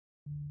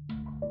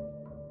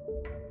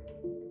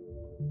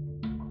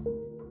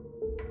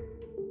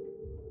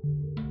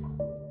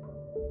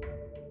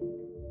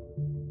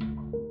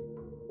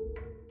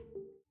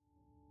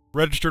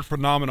Registered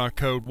Phenomena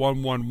Code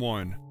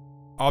 111.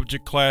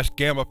 Object Class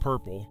Gamma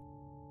Purple.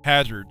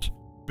 Hazards: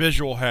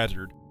 Visual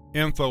Hazard,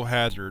 Info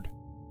Hazard,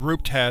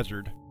 Grouped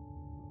Hazard,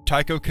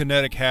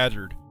 Tychokinetic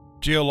Hazard,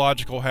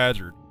 Geological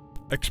Hazard,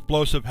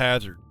 Explosive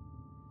Hazard.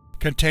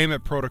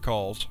 Containment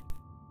Protocols.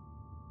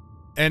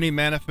 Any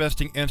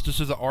manifesting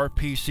instances of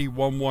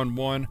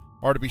RPC-111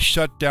 are to be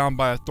shut down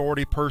by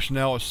Authority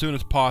personnel as soon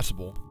as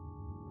possible.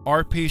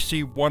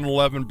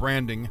 RPC-111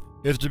 branding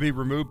is to be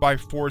removed by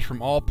force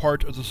from all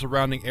parts of the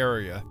surrounding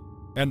area,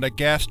 and the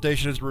gas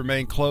station is to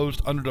remain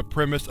closed under the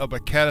premise of a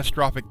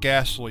catastrophic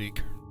gas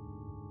leak.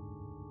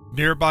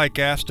 Nearby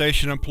gas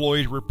station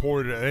employees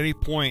reported at any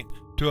point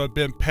to have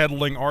been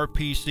peddling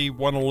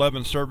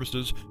RPC-111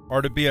 services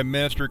are to be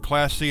administered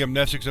Class C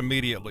amnestics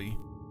immediately.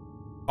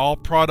 All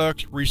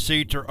products,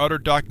 receipts, or other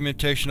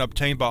documentation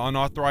obtained by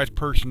unauthorized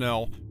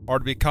personnel are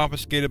to be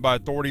confiscated by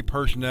Authority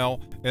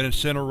personnel and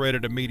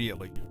incinerated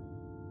immediately.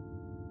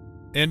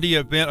 In the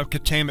event of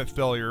containment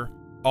failure,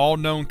 all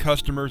known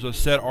customers of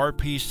said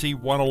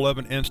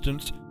RPC-111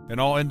 instance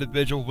and all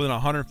individuals within a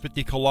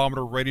 150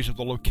 km radius of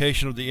the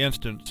location of the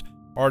instance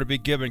are to be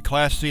given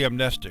Class C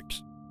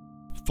amnestics.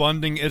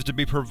 Funding is to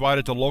be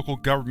provided to local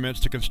governments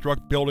to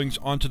construct buildings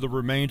onto the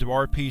remains of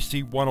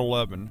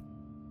RPC-111.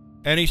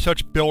 Any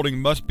such building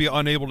must be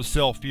unable to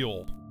sell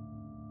fuel.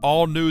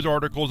 All news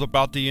articles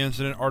about the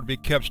incident are to be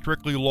kept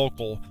strictly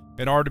local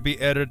and are to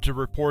be edited to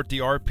report the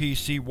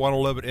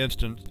RPC-111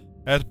 instance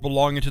as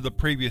belonging to the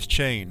previous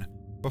chain,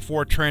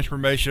 before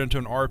transformation into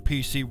an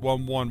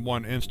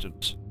RPC-111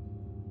 instance.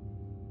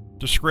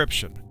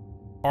 Description: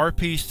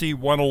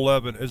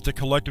 RPC-111 is the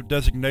collective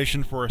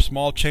designation for a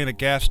small chain of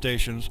gas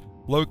stations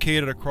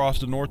located across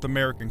the North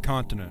American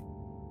continent.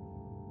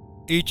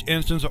 Each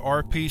instance of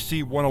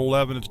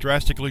RPC-111 is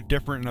drastically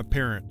different in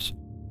appearance,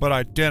 but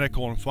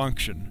identical in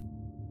function.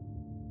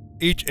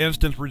 Each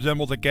instance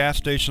resembles a gas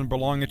station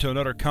belonging to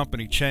another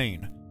company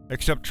chain,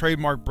 except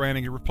trademark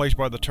branding is replaced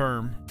by the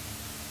term.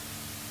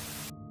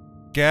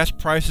 Gas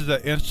prices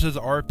at instances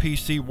of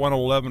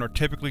RPC-111 are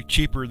typically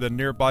cheaper than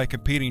nearby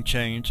competing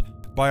chains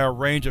by a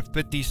range of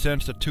 50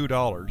 cents to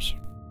 $2.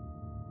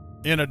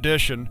 In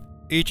addition,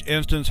 each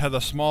instance has a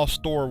small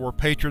store where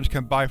patrons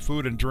can buy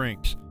food and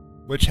drinks,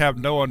 which have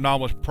no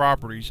anomalous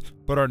properties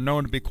but are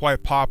known to be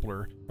quite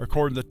popular,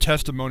 according to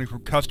testimony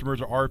from customers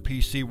of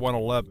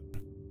RPC-111.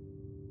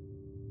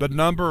 The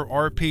number of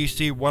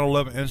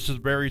RPC-111 instances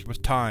varies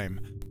with time,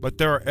 but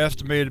there are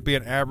estimated to be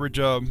an average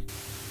of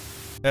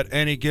at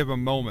any given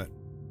moment,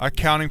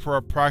 accounting for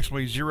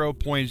approximately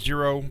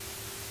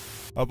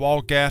 0.0 of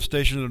all gas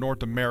stations in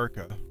North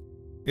America.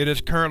 It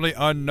is currently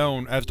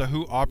unknown as to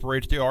who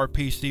operates the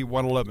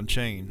RPC-111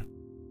 chain.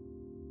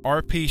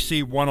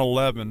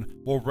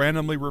 RPC-111 will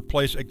randomly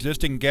replace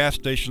existing gas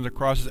stations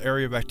across its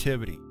area of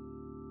activity.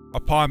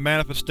 Upon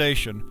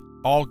manifestation,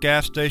 all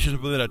gas stations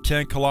within a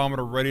 10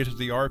 km radius of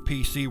the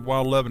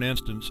RPC-111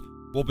 instance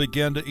will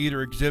begin to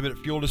either exhibit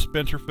fuel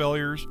dispenser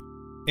failures,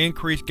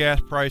 increased gas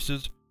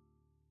prices,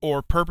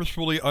 or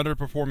purposefully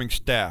underperforming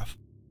staff.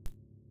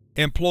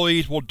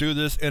 Employees will do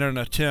this in an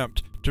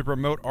attempt to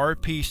promote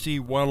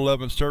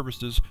RPC-111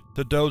 services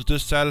to those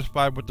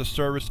dissatisfied with the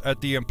service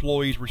at the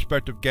employee's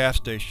respective gas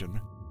station.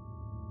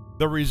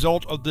 The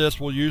result of this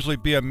will usually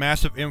be a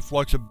massive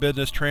influx of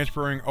business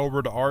transferring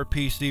over to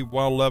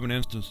RPC-111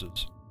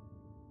 instances.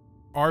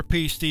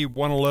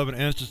 RPC-111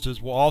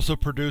 instances will also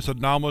produce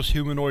anomalous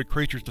humanoid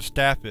creatures to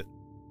staff it,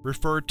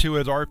 referred to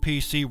as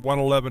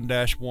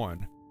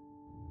RPC-111-1.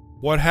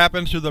 What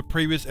happens to the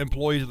previous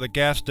employees of the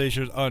gas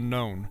station is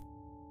unknown.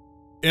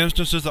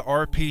 Instances of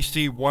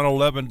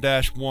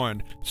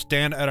RPC-111-1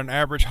 stand at an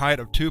average height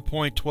of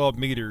 2.12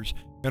 meters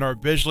and are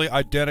visually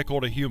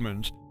identical to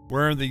humans,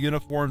 wearing the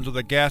uniforms of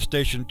the gas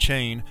station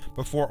chain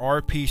before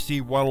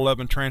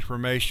RPC-111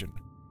 transformation.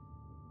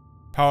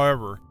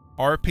 However,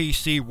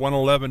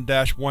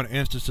 RPC-111-1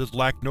 instances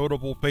lack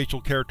notable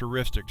facial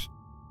characteristics,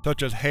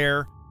 such as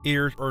hair,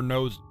 ears, or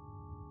noses.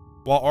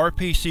 While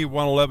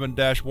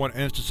RPC-111-1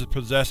 instances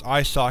possess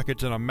eye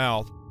sockets and a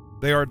mouth,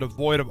 they are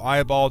devoid of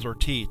eyeballs or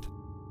teeth.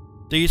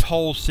 These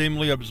holes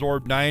seemingly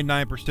absorb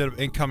 99% of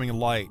incoming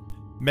light,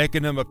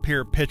 making them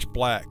appear pitch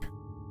black.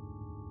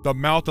 The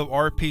mouth of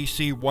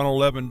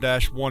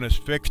RPC-111-1 is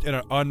fixed in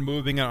an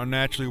unmoving and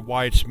unnaturally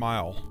wide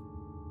smile.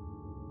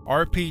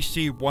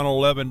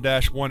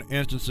 RPC-111-1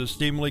 instances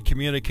seemingly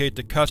communicate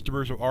to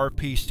customers of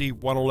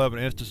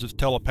RPC-111 instances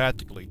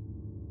telepathically.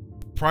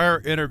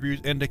 Prior interviews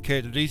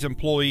indicate that these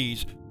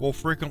employees will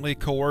frequently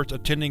coerce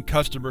attending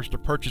customers to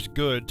purchase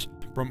goods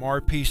from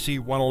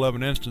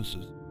RPC-111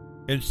 instances,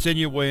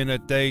 insinuating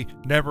that they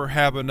never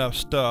have enough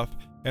stuff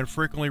and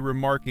frequently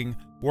remarking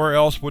where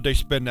else would they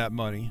spend that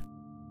money.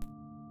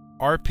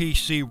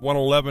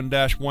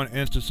 RPC-111-1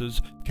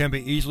 instances can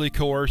be easily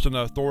coerced into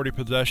Authority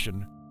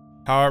possession.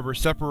 However,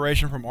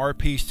 separation from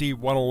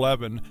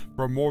RPC-111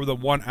 for more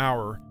than 1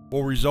 hour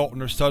will result in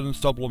their sudden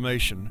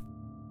sublimation.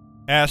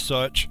 As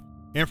such,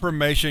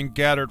 information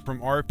gathered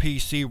from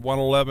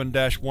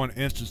RPC-111-1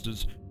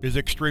 instances is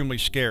extremely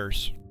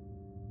scarce.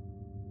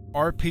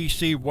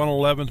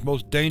 RPC-111's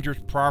most dangerous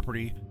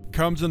property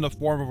comes in the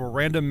form of a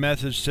random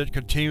message sent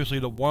continuously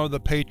to one of the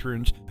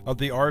patrons of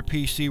the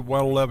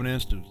RPC-111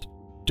 instance,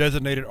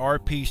 designated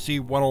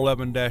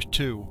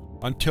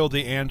RPC-111-2, until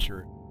they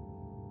answer it.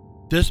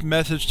 This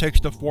message takes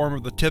the form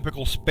of the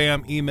typical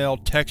spam email,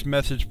 text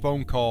message,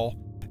 phone call,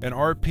 and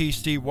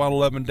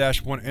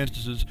RPC-111-1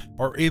 instances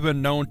are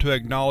even known to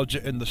acknowledge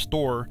it in the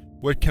store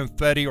with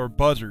confetti or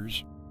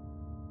buzzers.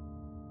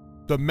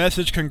 The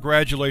message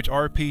congratulates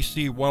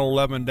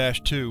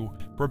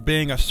RPC-111-2 for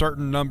being a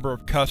certain number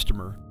of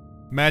customer,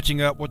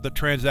 matching up with the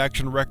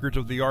transaction records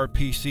of the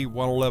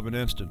RPC-111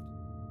 instance,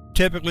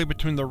 typically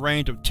between the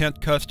range of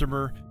 10th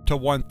customer to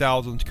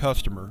 1000th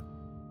customer.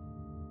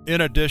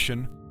 In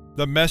addition,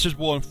 the message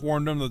will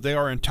inform them that they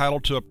are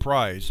entitled to a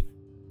prize,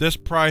 this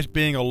prize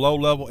being a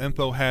low-level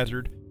info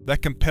hazard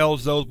that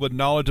compels those with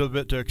knowledge of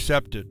it to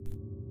accept it.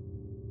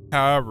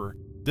 However,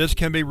 this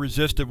can be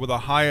resisted with a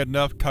high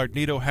enough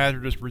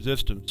cognito-hazardous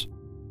resistance.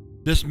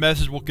 This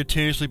message will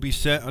continuously be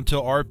sent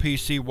until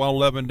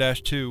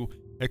RPC-111-2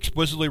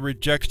 explicitly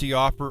rejects the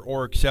offer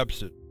or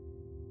accepts it.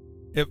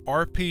 If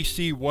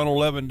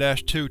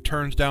RPC-111-2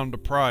 turns down the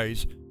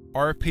prize,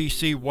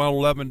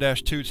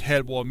 RPC-111-2's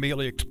head will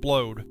immediately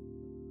explode.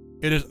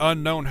 It is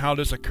unknown how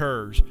this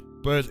occurs,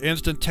 but is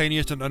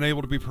instantaneous and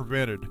unable to be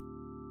prevented.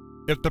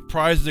 If the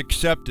prize is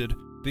accepted,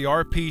 the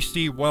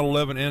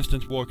RPC-111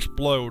 instance will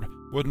explode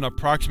with an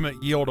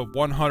approximate yield of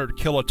 100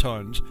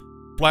 kilotons,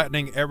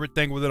 flattening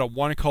everything within a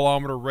 1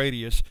 km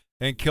radius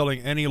and killing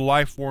any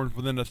lifeforms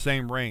within the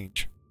same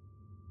range.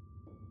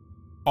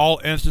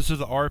 All instances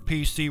of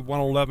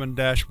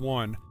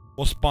RPC-111-1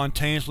 will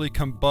spontaneously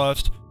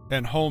combust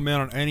and home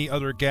in on any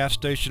other gas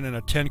station in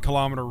a 10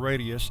 km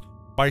radius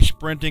by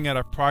sprinting at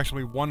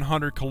approximately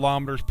 100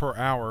 km per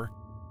hour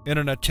in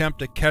an attempt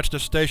to catch the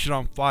station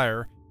on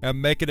fire and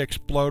make it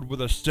explode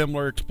with a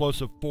similar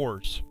explosive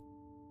force.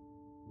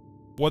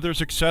 Whether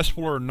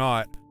successful or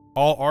not,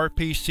 all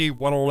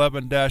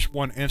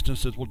RPC-111-1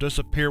 instances will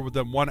disappear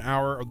within 1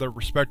 hour of their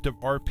respective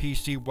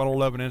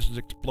RPC-111 instance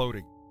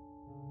exploding.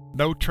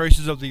 No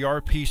traces of the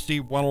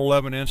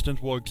RPC-111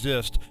 instance will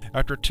exist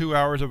after 2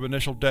 hours of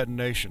initial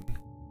detonation.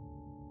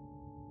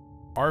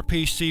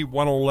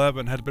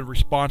 RPC-111 has been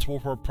responsible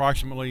for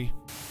approximately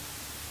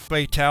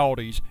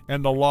fatalities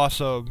and the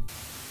loss of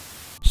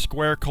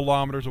square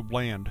kilometers of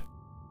land.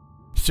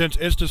 Since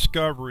its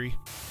discovery,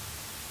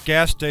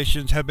 gas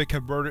stations have been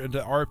converted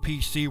into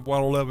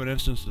RPC-111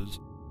 instances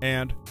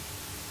and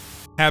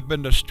have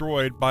been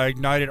destroyed by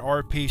ignited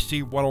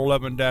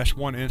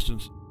RPC-111-1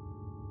 instances.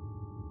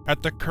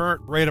 At the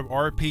current rate of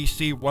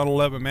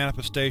RPC-111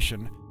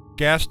 manifestation,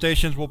 gas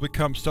stations will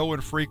become so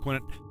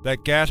infrequent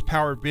that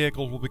gas-powered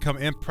vehicles will become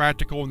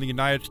impractical in the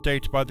United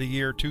States by the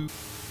year 2000.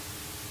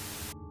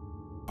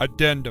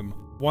 Addendum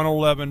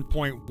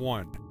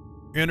 111.1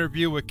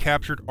 Interview with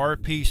captured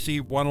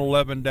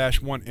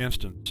RPC-111-1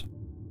 instance.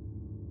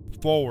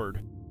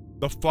 Forward.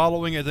 The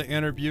following is an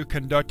interview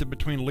conducted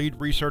between lead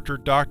researcher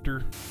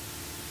Dr.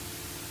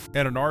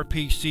 and an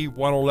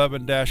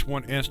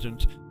RPC-111-1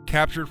 instance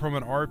captured from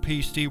an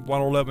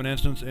RPC-111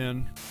 instance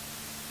in.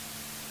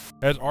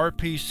 As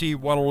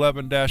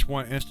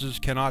RPC-111-1 instances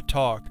cannot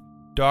talk,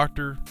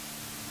 Dr.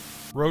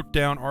 wrote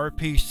down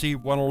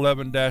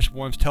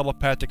RPC-111-1's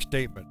telepathic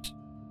statements.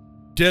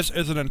 This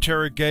is an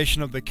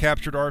interrogation of the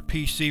captured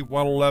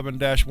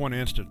RPC-111-1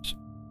 instance.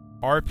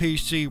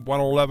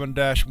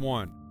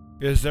 RPC-111-1.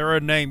 Is there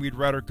a name you'd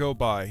rather go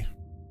by?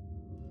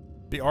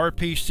 The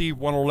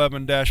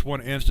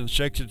RPC-111-1 instance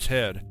shakes its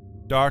head.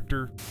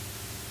 Dr.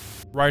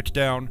 writes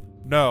down,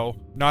 "No,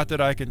 not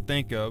that I can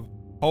think of.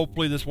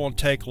 Hopefully this won't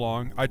take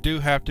long. I do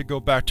have to go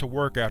back to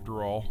work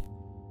after all."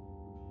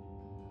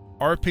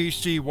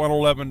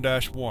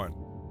 RPC-111-1.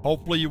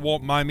 Hopefully you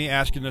won't mind me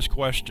asking this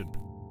question.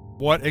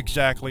 What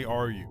exactly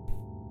are you?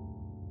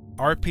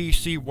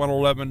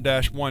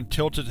 RPC-111-1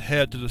 tilts its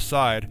head to the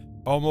side,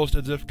 almost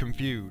as if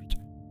confused.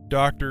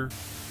 Dr.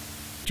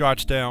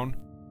 jots down,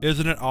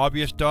 "Isn't it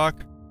obvious,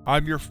 Doc?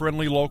 I'm your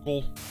friendly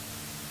local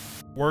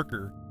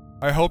worker.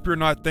 I hope you're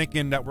not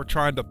thinking that we're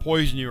trying to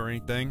poison you or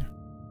anything."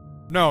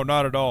 "No,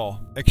 not at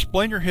all.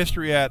 Explain your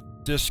history at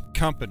this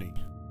company."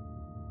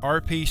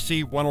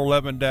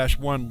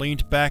 RPC-111-1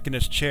 leans back in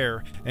its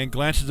chair and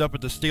glances up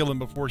at the ceiling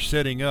before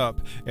sitting up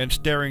and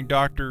staring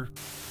Dr.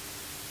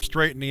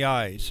 straight in the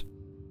eyes.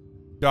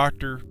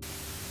 Dr.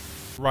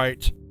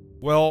 writes,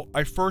 "Well,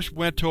 I first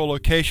went to a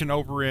location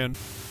over in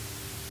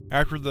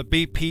after the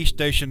BP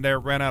station there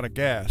ran out of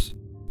gas.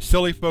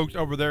 Silly folks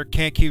over there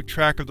can't keep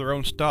track of their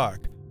own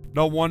stock.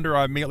 No wonder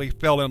I immediately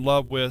fell in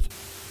love with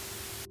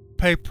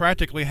pay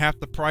practically half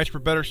the price for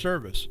better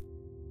service."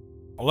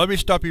 Let me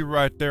stop you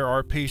right there,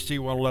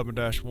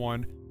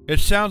 RPC-111-1. It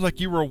sounds like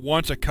you were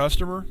once a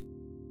customer?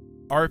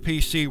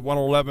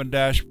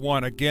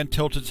 RPC-111-1 again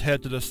tilts its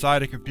head to the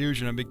side in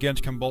confusion and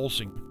begins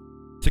convulsing.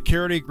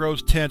 Security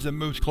grows tense and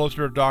moves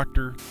closer to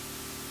Dr.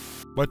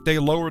 But they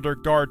lower their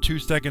guard 2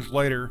 seconds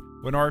later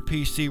when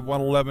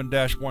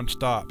RPC-111-1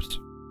 stops.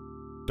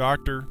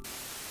 Dr.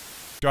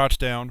 jots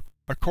down,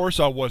 "Of course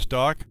I was,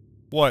 Doc.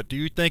 What, do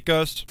you think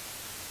us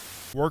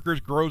workers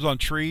grows on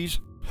trees?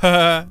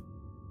 Haha."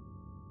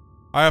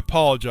 I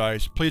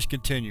apologize. Please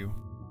continue.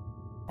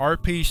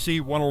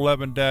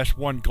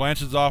 RPC-111-1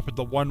 glances off at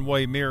the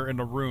one-way mirror in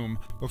the room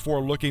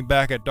before looking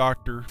back at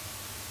Dr.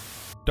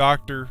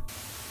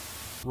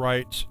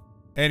 writes,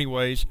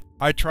 anyways,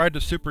 I tried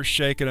to super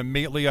shake and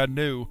immediately I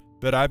knew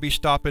that I'd be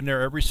stopping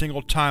there every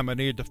single time I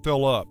needed to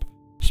fill up.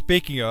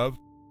 Speaking of,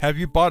 have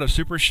you bought a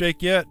super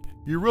shake yet?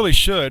 You really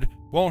should.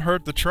 Won't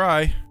hurt to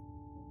try.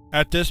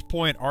 At this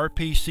point,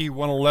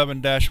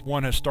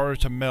 RPC-111-1 has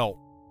started to melt.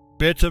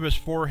 Bits of his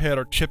forehead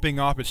are chipping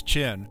off his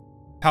chin.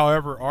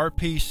 However,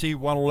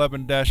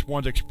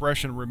 RPC-111-1's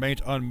expression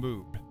remains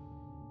unmoved.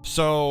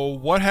 So,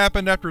 what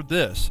happened after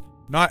this?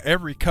 Not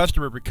every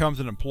customer becomes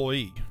an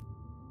employee.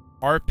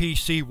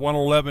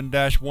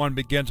 RPC-111-1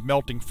 begins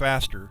melting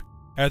faster.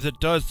 As it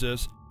does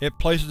this, it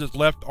places its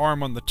left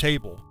arm on the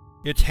table.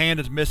 Its hand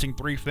is missing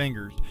 3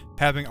 fingers,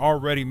 having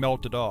already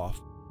melted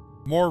off.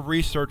 More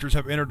researchers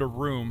have entered the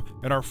room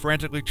and are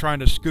frantically trying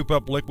to scoop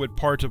up liquid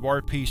parts of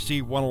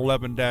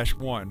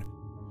RPC-111-1,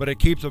 but it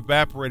keeps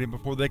evaporating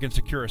before they can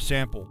secure a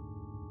sample.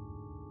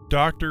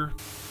 Dr.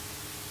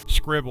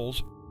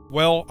 scribbles,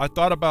 well, I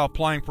thought about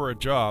applying for a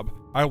job.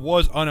 I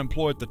was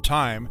unemployed at the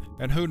time,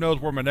 and who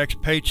knows where my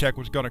next paycheck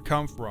was going to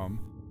come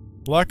from.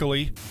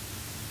 Luckily,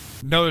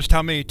 noticed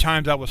how many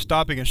times I was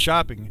stopping and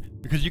shopping,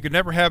 because you could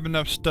never have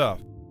enough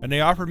stuff, and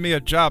they offered me a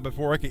job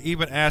before I could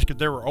even ask if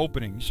there were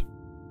openings.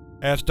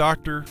 As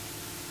Dr.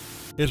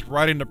 is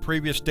writing the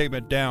previous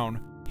statement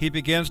down, he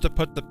begins to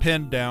put the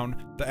pen down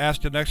to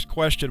ask the next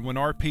question when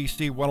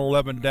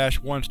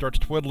RPC-111-1 starts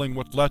twiddling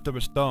what's left of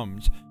his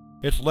thumbs.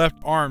 Its left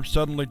arm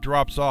suddenly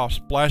drops off,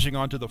 splashing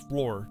onto the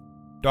floor.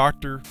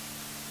 Dr.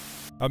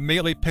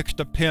 immediately picks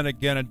the pen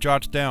again and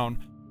jots down,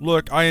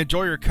 "Look, I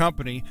enjoy your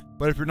company,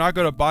 but if you're not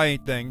going to buy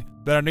anything,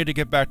 then I need to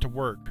get back to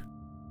work.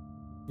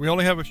 We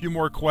only have a few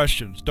more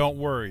questions, don't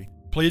worry.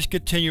 Please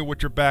continue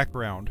with your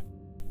background."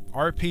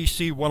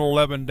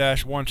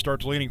 RPC-111-1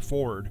 starts leaning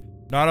forward,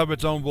 not of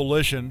its own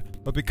volition,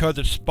 but because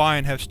its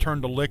spine has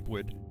turned to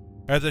liquid.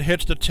 As it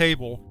hits the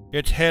table,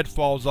 its head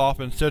falls off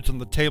and sits on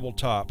the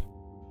tabletop.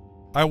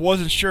 "I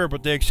wasn't sure,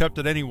 but they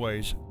accepted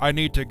anyways. I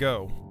need to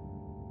go."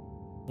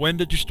 "When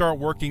did you start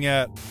working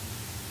at…"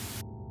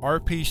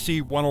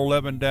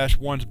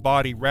 RPC-111-1's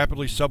body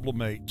rapidly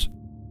sublimates.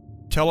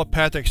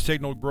 Telepathic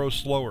signal grows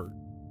slower.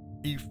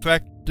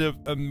 "Effective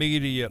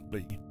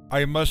immediately.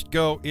 I must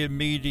go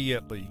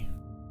immediately."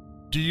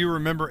 "Do you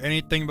remember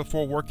anything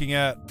before working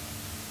at…"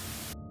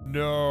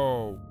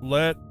 "No.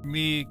 Let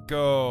me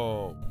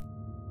go."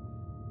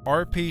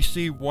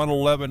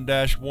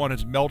 RPC-111-1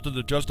 has melted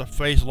to just a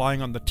face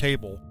lying on the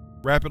table,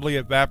 rapidly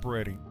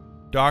evaporating.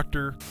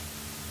 Dr.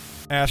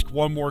 asks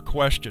one more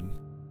question.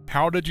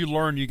 "How did you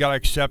learn you got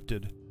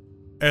accepted?"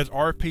 As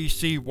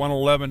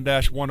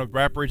RPC-111-1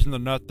 evaporates into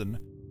nothing,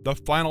 the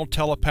final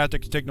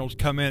telepathic signals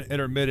come in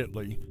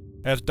intermittently,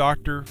 as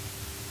Dr.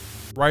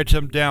 writes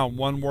them down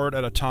one word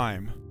at a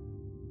time.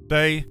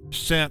 "They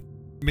sent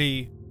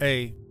me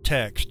a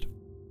text.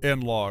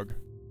 End log."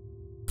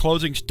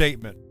 Closing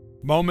statement.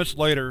 Moments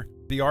later,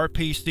 the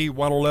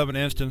RPC-111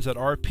 instance that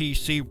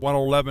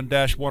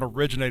RPC-111-1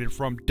 originated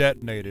from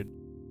detonated.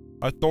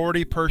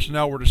 Authority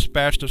personnel were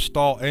dispatched to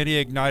stall any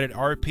ignited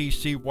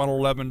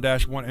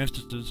RPC-111-1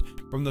 instances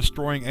from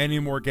destroying any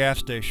more gas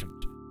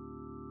stations.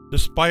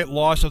 Despite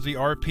loss of the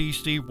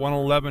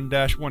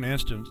RPC-111-1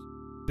 instance,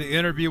 the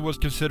interview was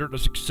considered a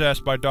success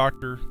by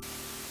Dr.